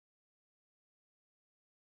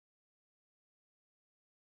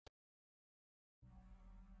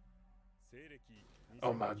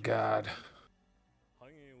Oh my god. 繁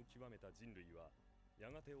栄を極めた人類はや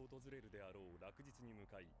がて訪れるであろう落日に向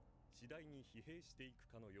かい次第に疲弊していく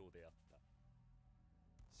かのようであった。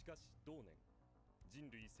しかし同年、人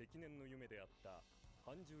類積年の夢であった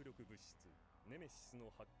反重力物質ネメシスの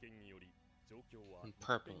発見により状況は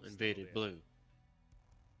Purple invaded blue.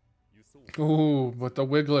 Ooh, but the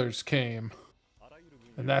Wigglers came.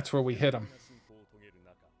 And that's where we hit them.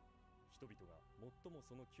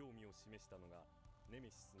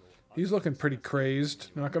 He's looking pretty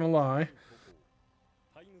crazed, not gonna lie.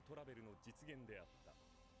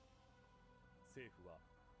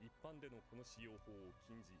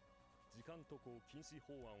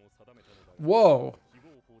 Whoa!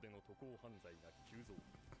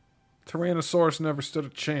 Tyrannosaurus never stood a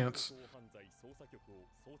chance.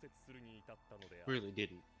 Really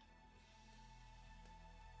didn't.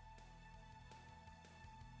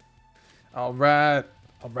 Alright.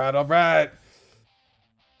 Alright, alright.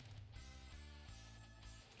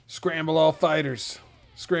 Scramble all fighters.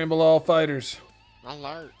 Scramble all fighters.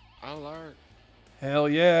 Alert. Alert. Hell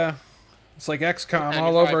yeah. It's like XCOM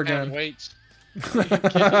all over again. Weights. You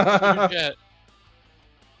can't get.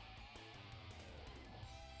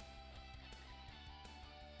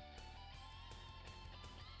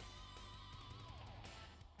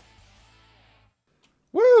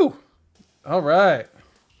 Woo! Alright.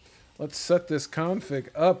 Let's set this config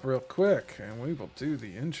up real quick and we will do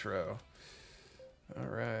the intro.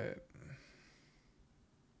 Alright.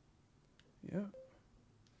 Yep.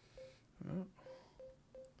 No.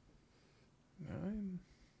 9.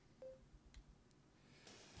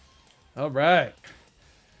 Alright.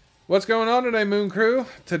 What's going on today, Moon Crew?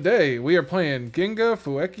 Today we are playing Ginga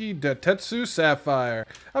Fukei Densetsu Sapphire.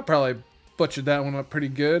 I probably butchered that one up pretty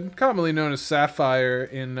good. Commonly known as Sapphire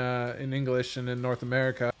in English and in North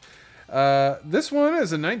America. This one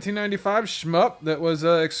is a 1995 shmup that was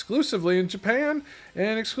exclusively in Japan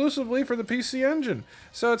and exclusively for the PC Engine.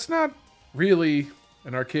 So it's not really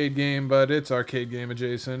an arcade game, but it's arcade game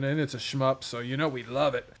adjacent, and it's a shmup, so you know we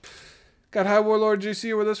love it. Got High Warlord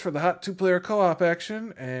GC with us for the hot 2-player co-op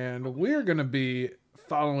action, and we're going to be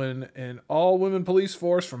following an all-women police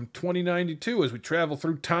force from 2092 as we travel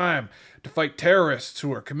through time to fight terrorists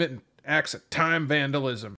who are committing acts of time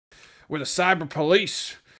vandalism. We're the cyber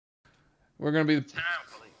police. We're going to be the Time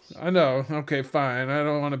police. I know. Okay, fine. I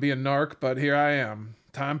don't want to be a narc, but here I am.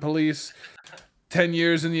 Time police. 10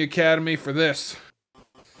 years in the academy for this.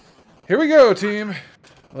 Here we go, team.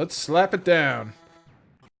 Let's slap it down.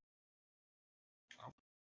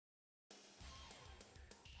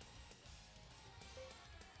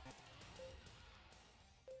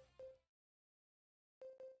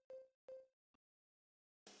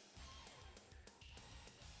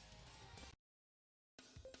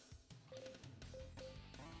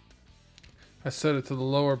 I set it to the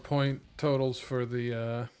lower point totals for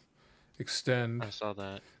the extend. I saw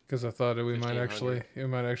that. Because I thought we might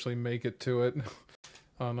actually make it to it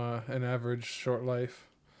on an average short life.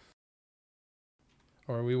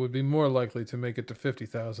 Or we would be more likely to make it to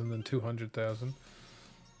 50,000 than 200,000.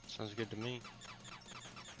 Sounds good to me.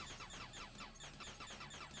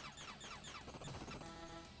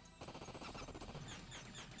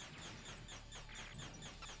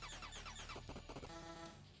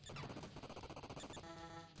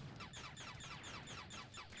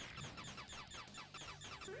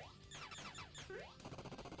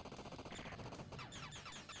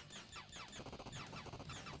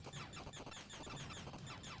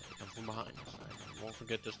 From behind. I won't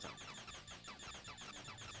forget this time.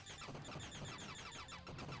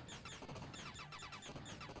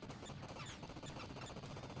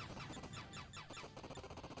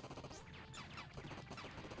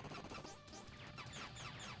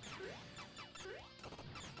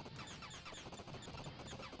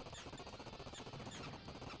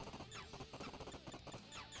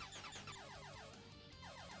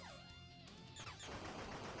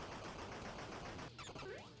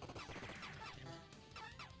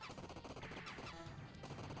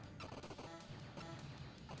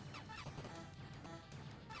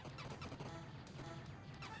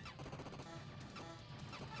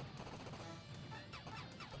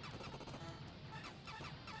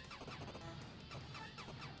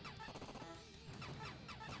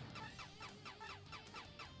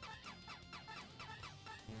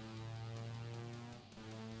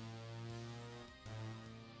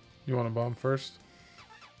 You want to bomb first?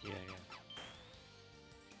 Yeah.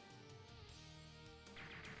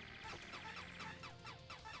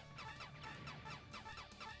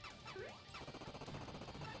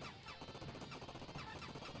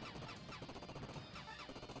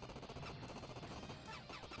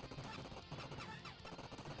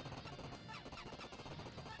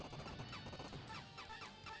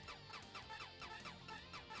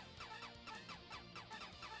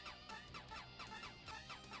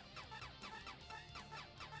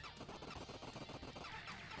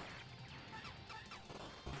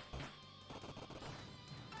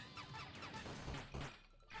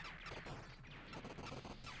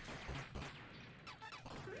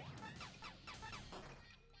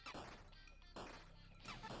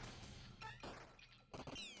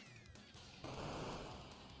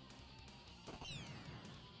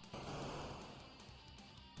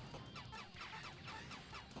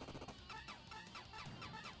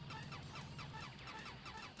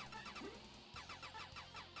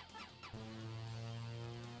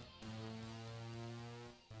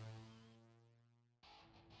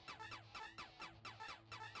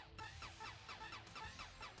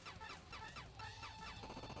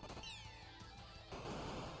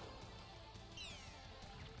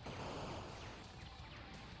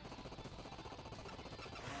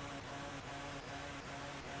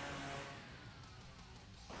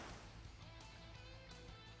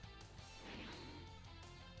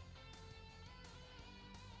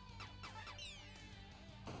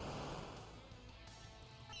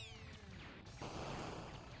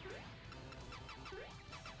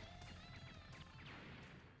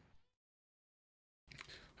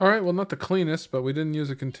 All right, well, not the cleanest, but we didn't use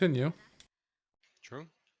a continue. True.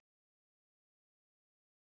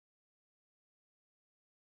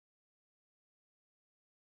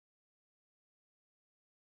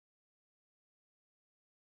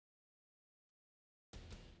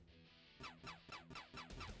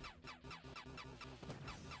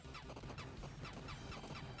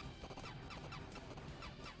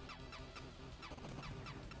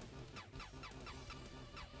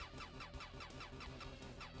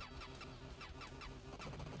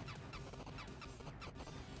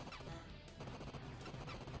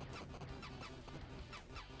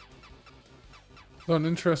 On an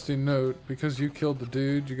interesting note, because you killed the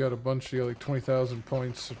dude, you got a bunch, you got like 20,000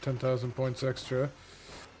 points or 10,000 points extra.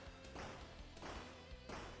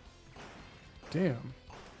 Damn.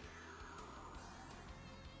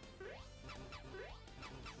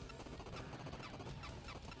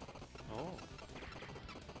 Oh.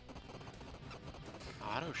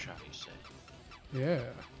 Auto shot, you say? Yeah.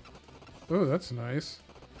 Oh, that's nice.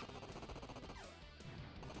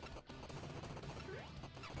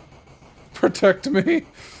 Protect me.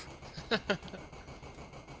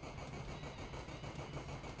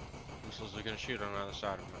 Missiles are gonna shoot on the other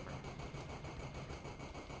side, remember?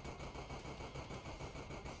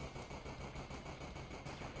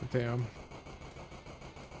 Damn.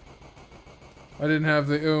 I didn't have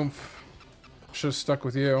the oomph. Should have stuck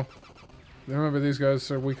with you. Remember, these guys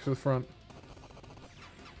are weak to the front.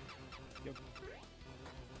 Yep.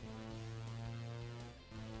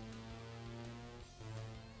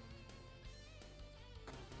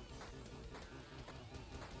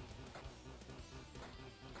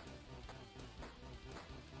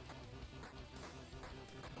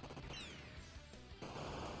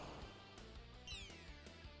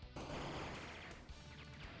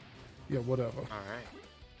 Yeah, whatever. Alright.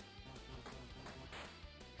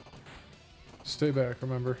 Stay back,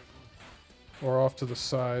 remember. Or off to the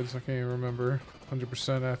sides. I can't even remember.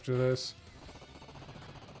 100% after this.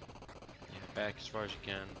 Yeah, back as far as you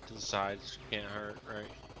can. To the sides. Can't hurt,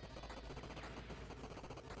 right?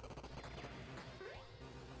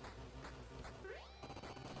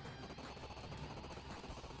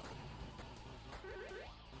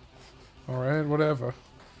 Alright, whatever.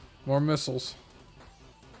 More missiles.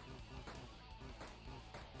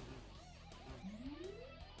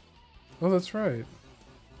 Oh, that's right.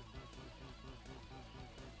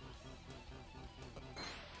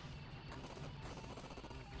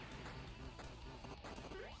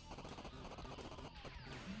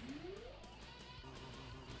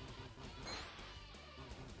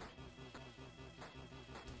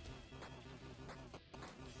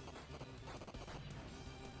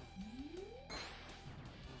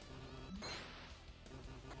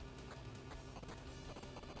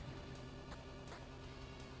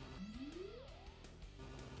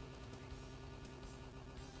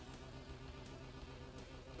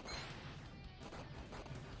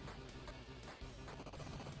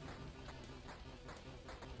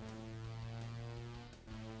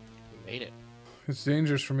 We made it. It's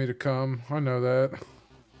dangerous for me to come. I know that.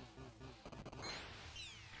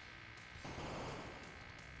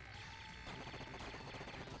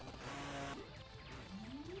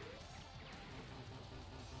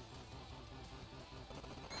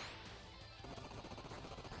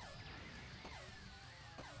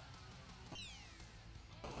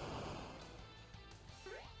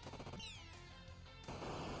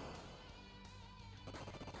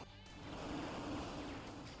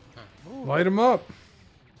 Light him up.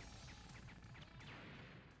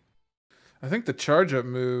 I think the charge up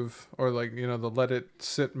move, or like, you know, the let it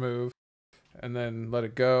sit move and then let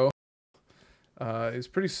it go, is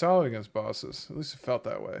pretty solid against bosses. At least it felt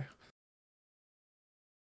that way.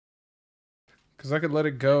 Because I could let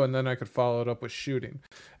it go and then I could follow it up with shooting.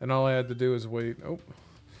 And all I had to do is wait,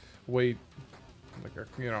 wait like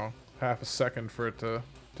a, you know, half a second for it to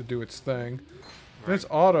do its thing. And it's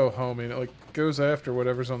auto homing. It like goes after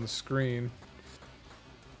whatever's on the screen.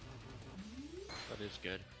 That is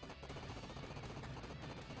good.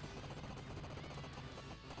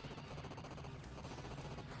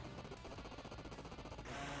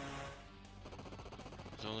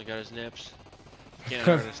 He's only got his nips. Can't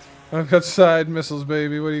hurt us. I've got side missiles,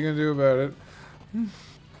 baby. What are you gonna do about it?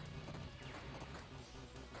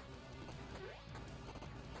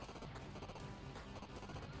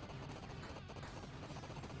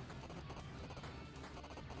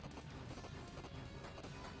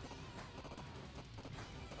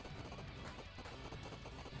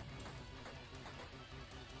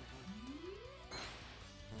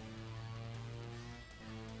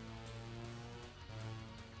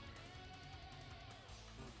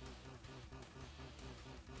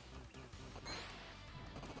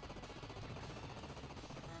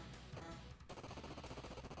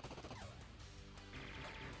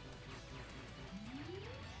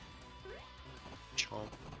 Chomp.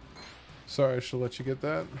 Sorry, I should let you get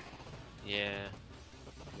that. Yeah.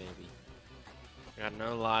 Maybe. Got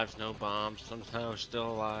no lives, no bombs. Somehow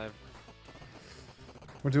still alive.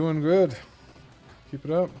 We're doing good. Keep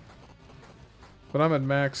it up. But I'm at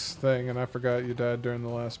max thing, and I forgot you died during the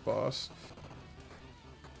last boss.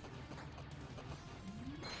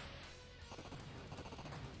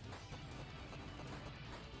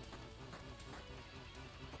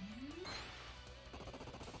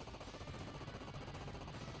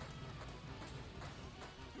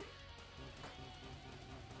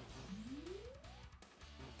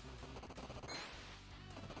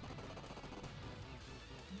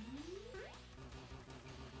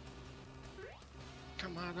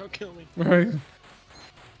 Come on, don't kill me. Right. Alright,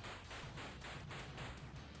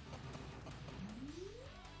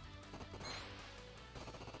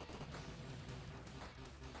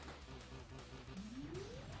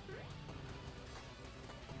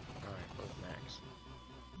 both max.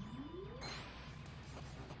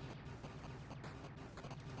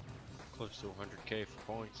 Close to 100k for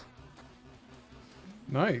points.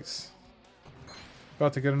 Nice.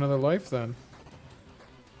 About to get another life then.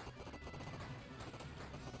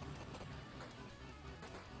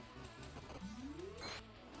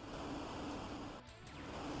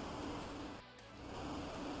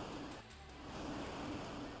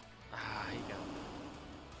 Ah, he got me.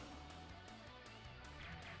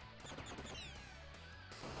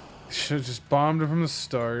 Should have just bombed him from the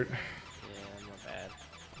start. Yeah, not bad.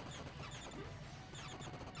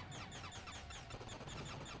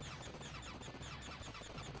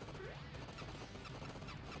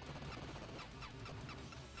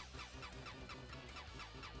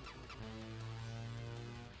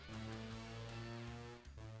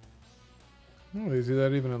 Oh, they do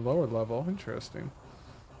that even at lower level. Interesting.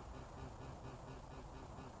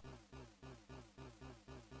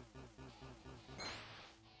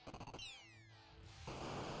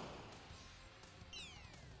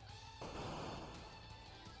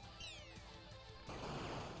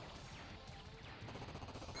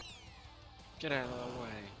 Get out of the way.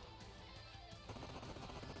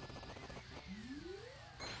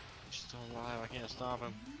 He's still alive, I can't stop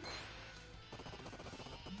him.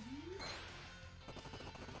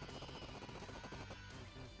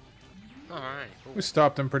 Alright, cool. We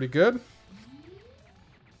stopped him pretty good.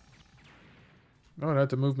 Oh, it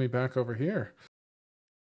had to move me back over here.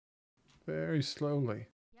 Very slowly.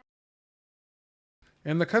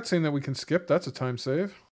 And the cutscene that we can skip, that's a time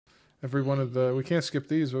save. Every one of the... We can't skip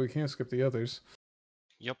these, but we can't skip the others.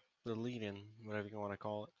 Yep, the lead-in, whatever you want to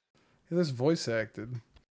call it. Yeah, this voice acted.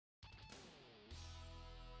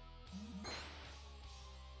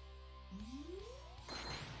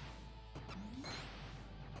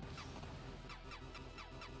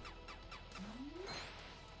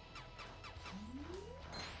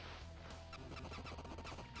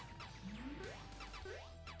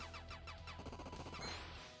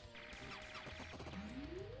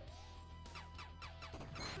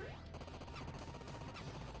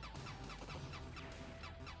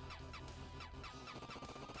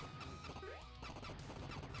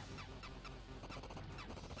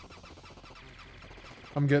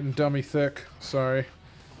 I'm getting dummy thick. Sorry.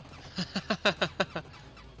 No,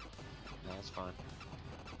 that's fine.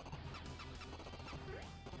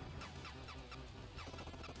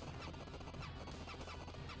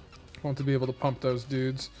 I want to be able to pump those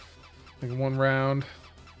dudes. Like one round.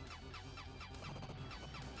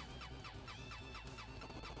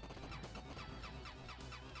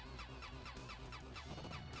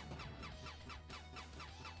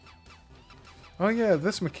 Oh yeah,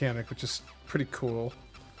 this mechanic, which is pretty cool.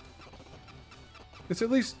 It's at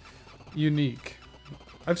least unique.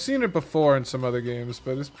 I've seen it before in some other games,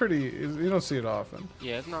 but it's pretty... You don't see it often.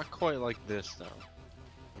 Yeah, it's not quite like this, though.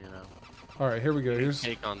 You know? Alright, here we go. Here's...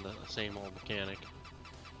 Take on the same old mechanic.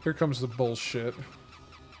 Here comes the bullshit.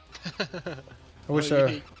 I wish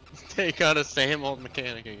Take on the same old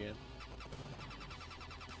mechanic again.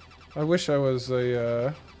 I wish I was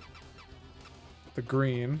a, the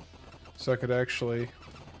green, so I could actually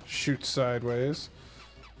shoot sideways.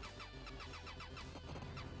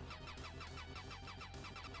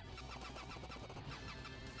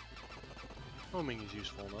 Homing is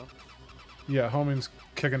useful enough. Yeah, homing's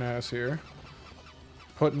kicking ass here.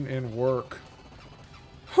 Putting in work.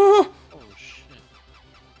 Oh, Oh shit.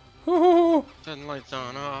 oh. Setting lights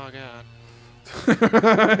on, oh god.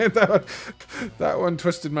 that one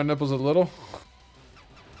twisted my nipples a little.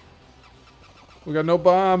 We got no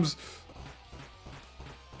bombs.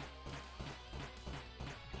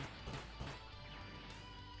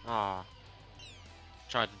 Ah.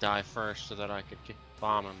 Tried to die first so that I could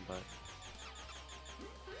bomb him, but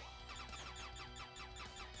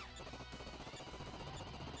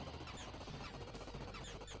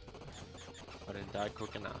died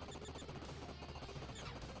quick enough.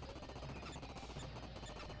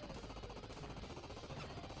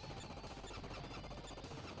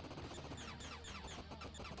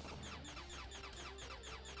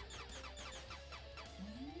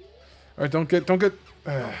 All right, don't get.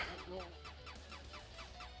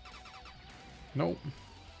 Nope.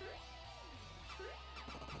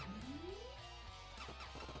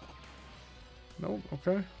 Nope.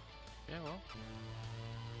 Okay. Yeah, well.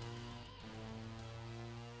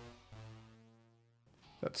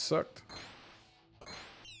 That sucked.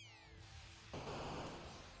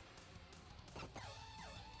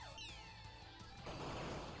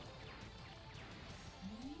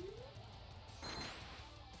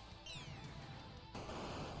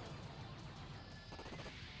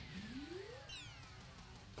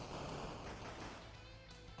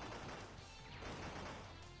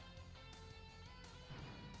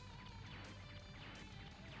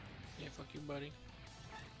 Yeah, fuck you, buddy.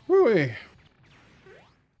 Woo-wee.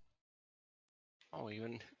 Oh,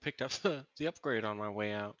 even picked up the upgrade on my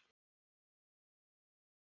way out.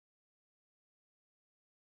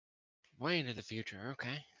 Way into the future,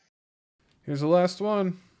 okay. Here's the last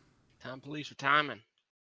one. Time police for timing.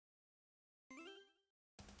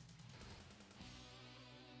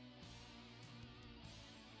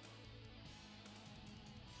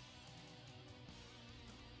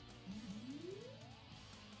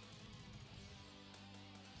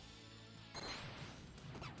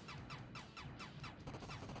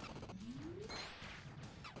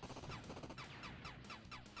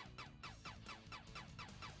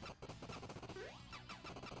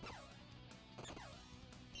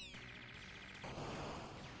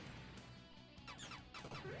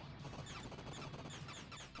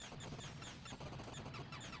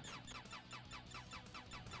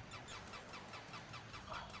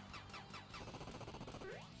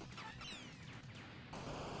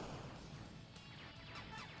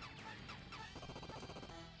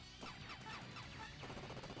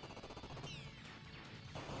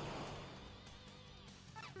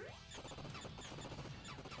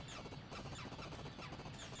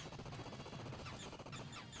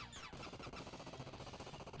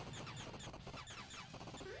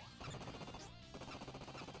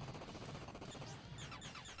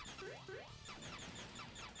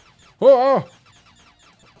 Whoa!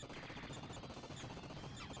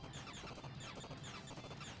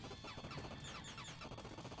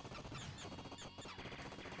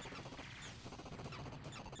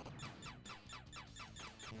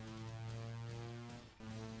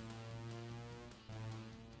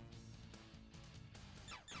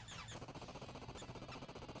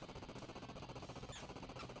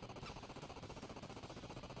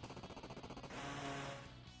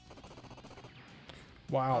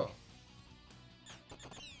 Wow. Oh.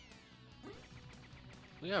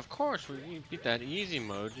 Yeah, of course. We beat that easy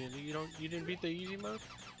mode. You didn't beat the easy mode?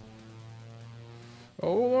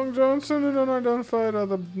 Oh, Long Johnson and unidentified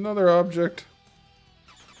another object.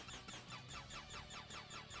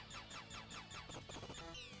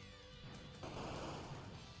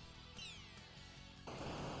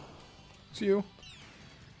 It's you.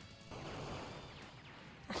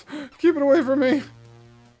 Keep it away from me.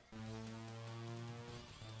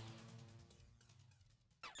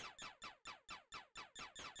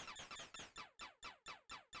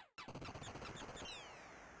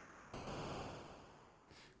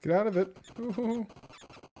 Get out of it. Ooh.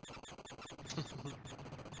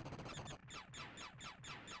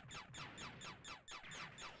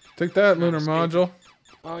 Take that, lunar escape. module.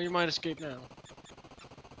 Oh, you might escape now.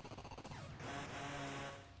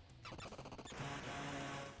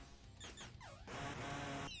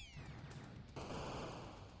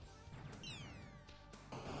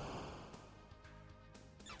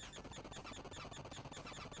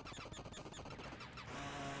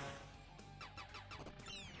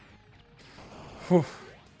 Whew.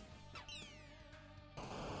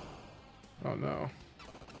 Oh no.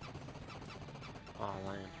 Oh,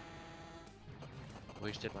 land.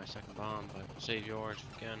 Wasted my second bomb, but save yours if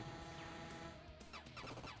you can.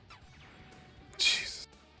 Jesus.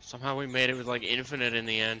 Somehow we made it with like infinite in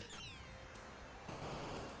the end.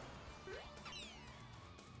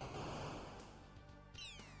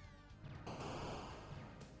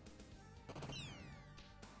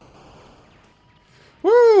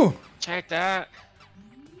 Woo! Check that.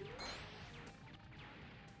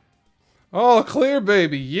 All clear,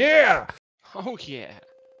 baby. Yeah! Oh yeah.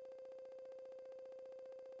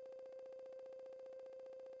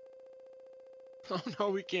 Oh no,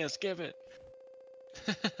 we can't skip it.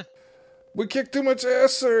 We kicked too much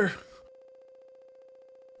ass, sir.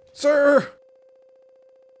 Sir!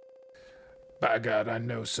 By God, I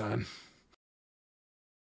know, son.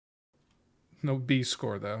 No B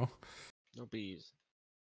score, though. No bees.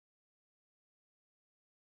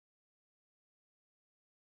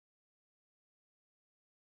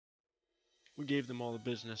 We gave them all the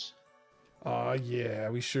business. Aw,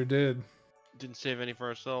 yeah, we sure did. Didn't save any for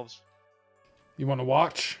ourselves. You want to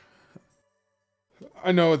watch?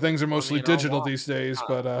 I know things are mostly I mean, I'll digital watch. these days,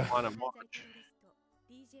 but I want to watch.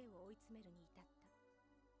 DJ を追い詰めるに至っ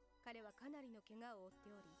た。彼はかなりの怪我を負っ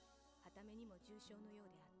ており、はためにも重傷のよ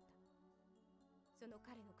うであった。その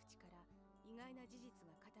彼の口から意外な事実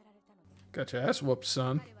が語られたので、 got your ass whooped,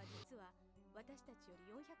 son. 彼は実は私たちより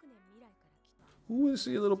400年未来から来た。 Ooh, I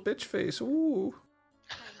see a little bitch face. Ooh.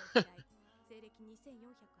 彼の時代、西暦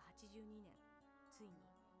2482年、ついに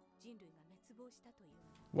人類が滅亡したという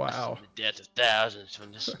の。 Wow. The death of thousands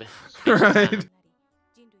from the space. Right.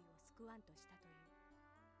 人類を救わんとしたとい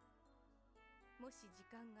う。もし時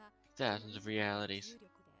間が Thousands of realities. 重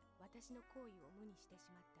力で私の行為を無にしてし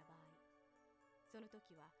まった場合、その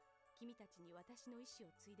時は君たちに私の意志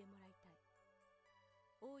を継いでもらいたい。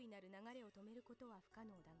大いなる流れを止めることは不可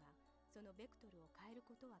能だが、そのベクトルを変える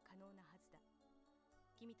ことは可能なはずだ。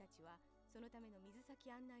君たちはそのための水先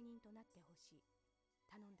案内人となってほしい。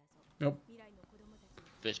頼んだぞ。 Nope. 未来の子供たちに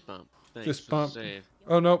Fist bump. Thanks Fist for bump. the save.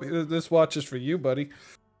 Oh, no, this watch is for you, buddy.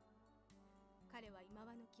 彼は今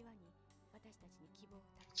はの際に私たちに希望を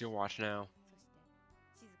託 It's し、 your watch now. そし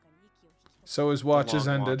て静かに息を引き取る。 So his watch is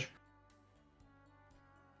Long ended. watch.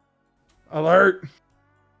 Alert!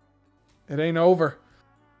 It ain't over.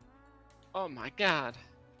 Oh my god.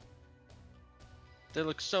 They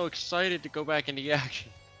look so excited to go back into the action.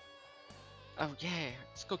 Oh yeah,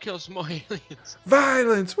 let's go kill some more aliens.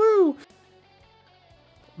 Violence! Woo!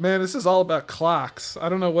 Man, this is all about clocks. I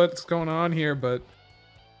don't know what's going on here, but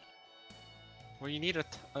Well, you need a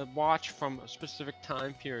watch from a specific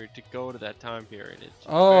time period to go to that time period. It's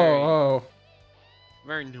oh.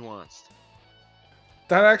 very nuanced.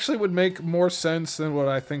 That actually would make more sense than what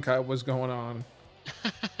I think I was going on.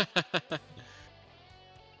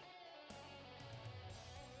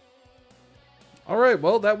 All right,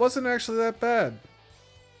 well, that wasn't actually that bad.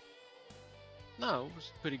 No, it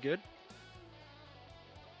was pretty good.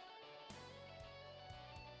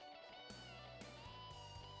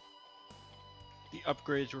 The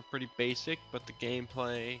upgrades were pretty basic, but the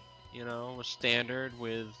gameplay, you know, was standard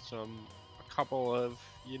with a couple of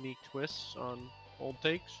unique twists on old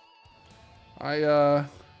takes. I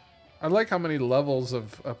like how many levels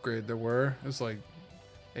of upgrade there were. It was like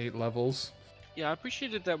 8 levels. Yeah, I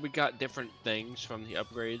appreciated that we got different things from the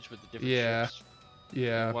upgrades with the different Yeah. ships.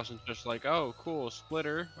 Yeah. It wasn't just like, oh, cool,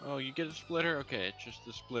 splitter. Oh, you get a splitter? Okay, it's just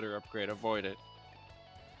the splitter upgrade. Avoid it.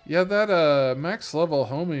 Yeah, that max level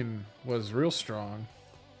homing was real strong.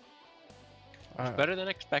 It's better than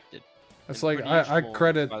expected. It's and like pretty I useful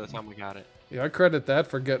credit by the time we got it. Yeah, I credit that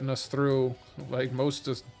for getting us through like most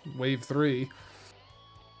of wave 3.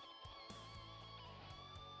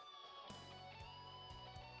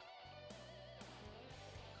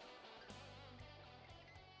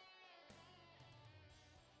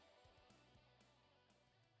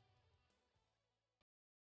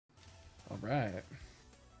 All right.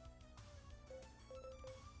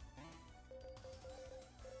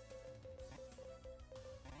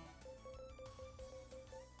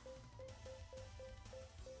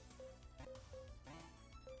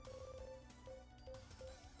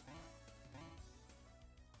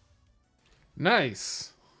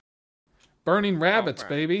 Nice. Burning rabbits, right.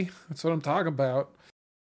 baby. That's what I'm talking about.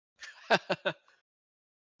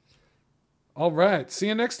 All right. See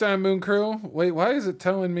you next time, Moon Crew. Wait, why is it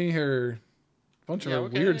telling me her bunch of her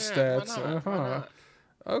weird stats? Why not?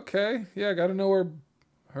 Okay. Yeah, got to know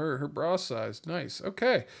her bra size. Nice.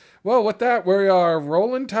 Okay. Well, with that, we are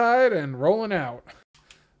rolling tide and rolling out.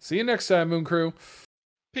 See you next time, Moon Crew.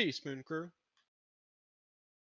 Peace, Moon Crew.